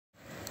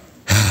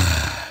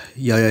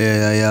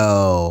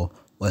Yo.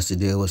 What's the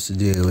deal? It's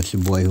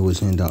your boy who is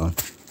Hendo.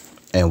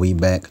 And we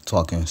back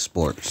talking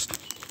sports.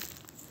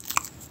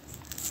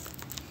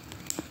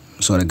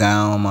 So the guy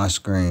on my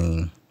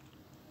screen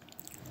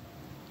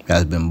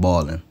has been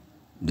balling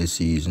this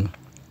season.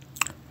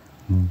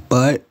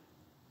 But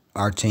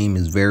our team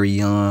is very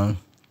young,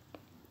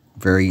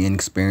 very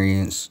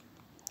inexperienced.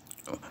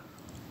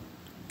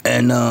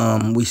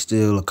 And we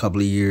still a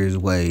couple of years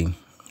away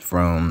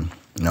from,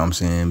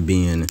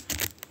 being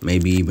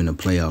maybe even a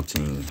playoff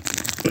team.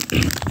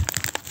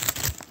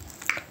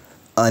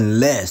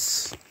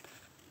 Unless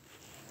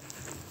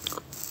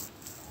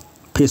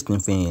Piston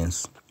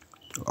fans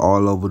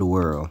all over the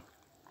world,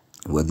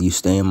 whether you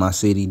stay in my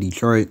city,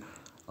 Detroit,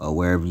 or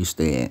wherever you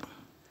stay at,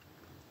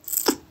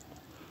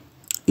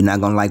 you're not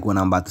going to like what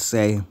I'm about to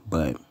say,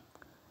 and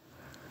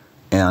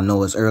I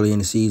know it's early in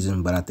the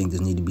season, but I think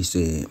this need to be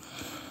said.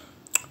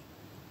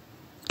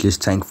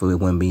 Just thankful it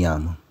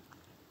Wembanyama.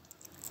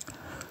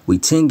 We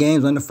 10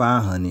 games under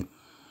 500.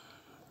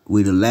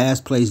 We the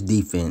last place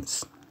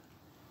defense.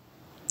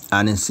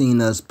 I done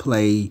seen us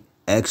play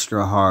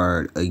extra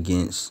hard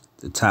against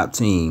the top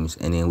teams,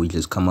 and then we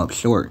just come up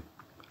short.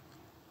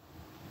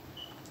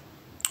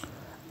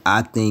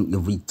 I think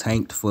if we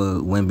tanked for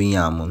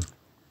Wembanyama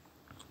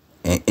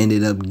and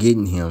ended up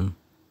getting him,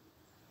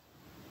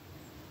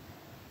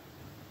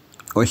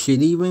 or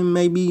shit, even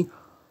maybe, you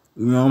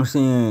know what I'm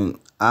saying?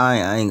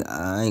 I ain't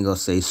gonna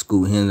say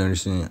Scoot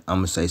Henderson. I'm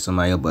gonna say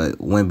somebody else, but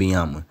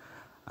Wembanyama.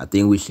 I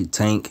think we should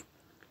tank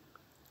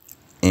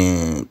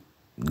and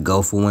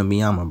go for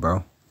Wembanyama,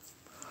 bro.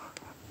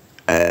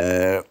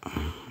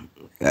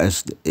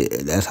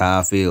 That's how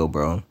I feel,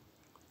 bro.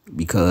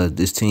 Because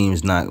this team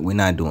is we're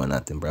not doing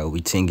nothing, bro.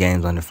 We 10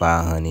 games under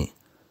 500.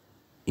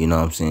 You know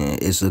what I'm saying?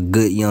 It's a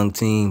good young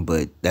team,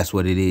 but that's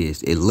what it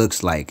is. It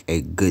looks like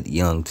a good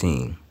young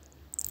team.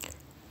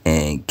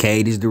 And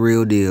Cade is the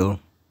real deal.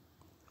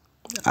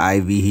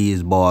 Ivy, he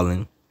is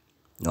balling.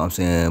 You know what I'm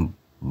saying?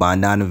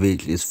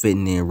 Bogdanovich is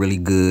fitting in really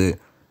good. You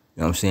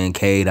know what I'm saying?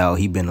 Cade out,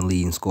 he been a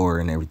leading scorer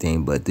and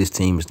everything, but this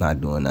team is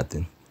not doing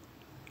nothing.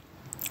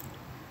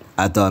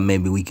 I thought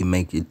maybe we can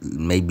make it,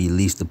 maybe at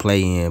least the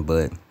play-in,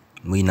 but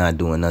we not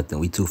doing nothing.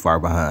 We too far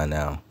behind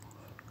now.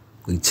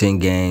 We 10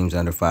 games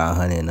under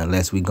 500, and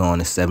unless we go on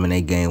a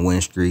 7-8 game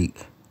win streak,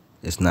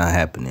 it's not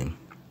happening.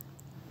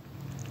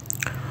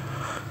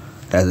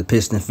 As a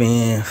Piston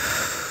fan,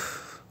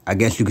 I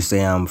guess you could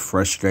say I'm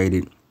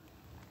frustrated.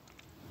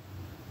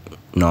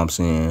 You know what I'm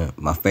saying?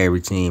 My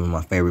favorite team and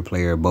my favorite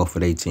player, both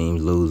of their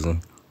teams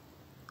losing.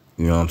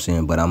 You know what I'm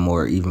saying? But I'm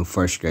more even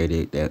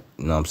frustrated that,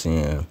 you know what I'm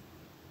saying,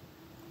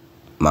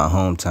 my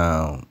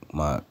hometown,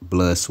 my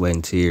blood, sweat,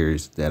 and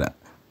tears that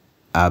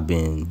I've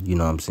been, you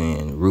know what I'm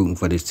saying, rooting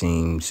for this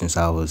team since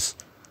I was,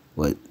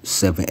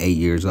 7, 8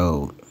 years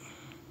old.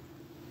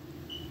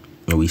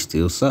 And we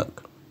still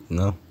suck, you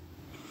know?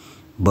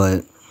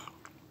 But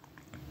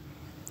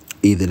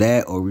either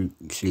that or we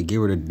should get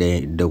rid of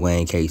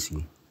Dwayne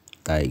Casey.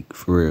 Like,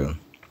 for real.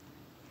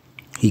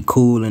 He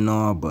cool and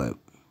all, but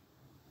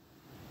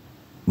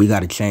we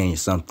got to change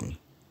something.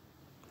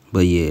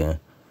 But yeah,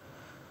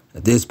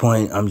 at this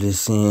point, I'm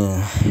just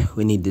saying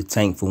we need to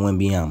tank for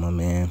Wembanyama,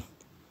 man.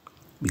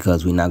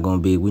 Because we're not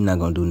gonna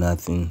do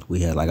nothing.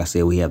 We have, like I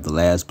said, we have the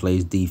last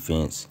place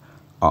defense.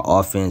 Our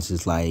offense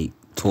is like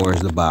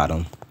towards the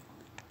bottom.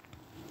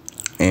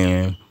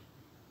 And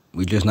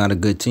we're just not a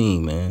good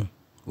team, man.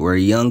 We're a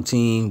young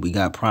team. We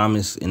got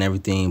promise and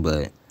everything,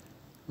 but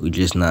we're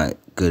just not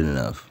good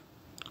enough.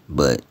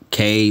 But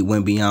Cade,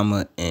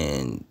 Wembanyama,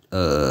 and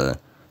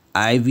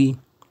Ivy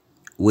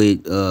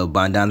with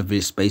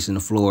Bogdanovich spacing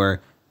the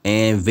floor,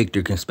 and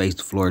Victor can space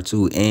the floor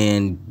too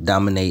and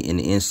dominate in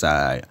the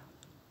inside.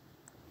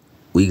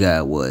 We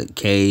got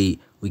Cade.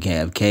 We can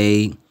have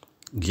Cade,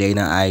 Jaden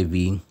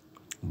Ivy,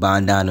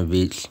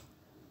 Bogdanovich.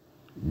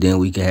 Then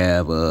we can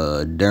have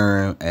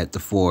Durham at the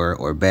 4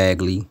 or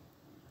Bagley.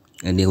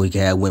 And then we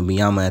can have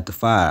Wembanyama at the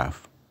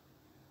 5.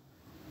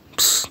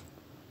 Psst.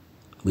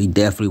 We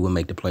definitely would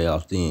make the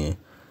playoffs then.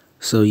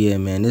 So yeah,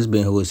 man, this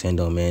been Who is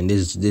Hendo, man.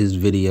 This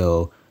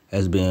video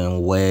has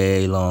been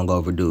way long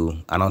overdue.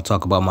 I don't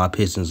talk about my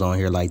Pistons on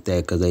here like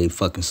that because they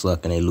fucking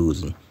suck and they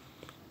losing.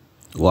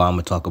 Well, I'm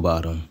going to talk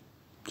about them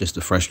just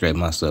to frustrate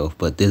myself.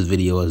 But this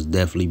video has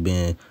definitely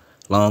been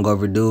long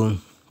overdue.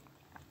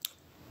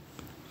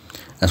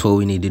 That's what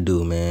we need to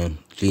do, man.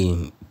 Gee,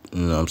 you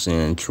know what I'm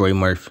saying? Troy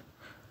Murphy.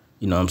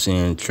 You know what I'm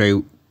saying?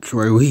 Troy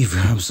Weaver.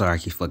 I'm sorry, I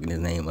keep fucking his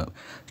name up.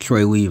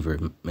 Troy Weaver,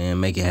 man,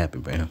 make it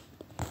happen, man.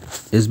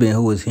 It's been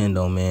Who is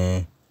Hendo,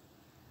 man.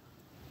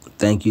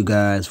 Thank you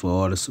guys for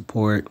all the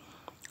support.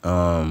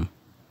 The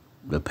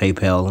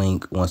PayPal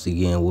link, once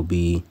again, will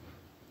be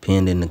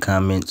pinned in the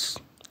comments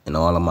in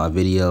all of my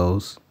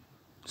videos.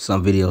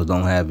 Some videos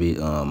don't have it.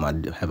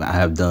 I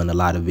have done a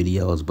lot of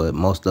videos, but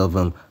most of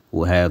them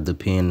will have the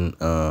pinned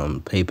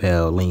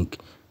PayPal link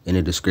in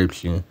the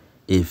description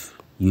if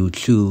you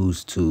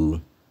choose to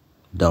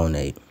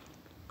donate.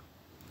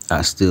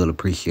 I still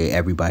appreciate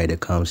everybody that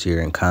comes here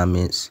and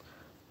comments,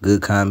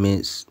 good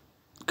comments,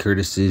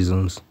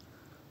 criticisms,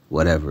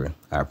 whatever.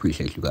 I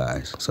appreciate you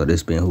guys. So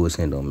this been Who Is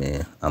Hendo,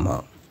 man. I'm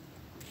out.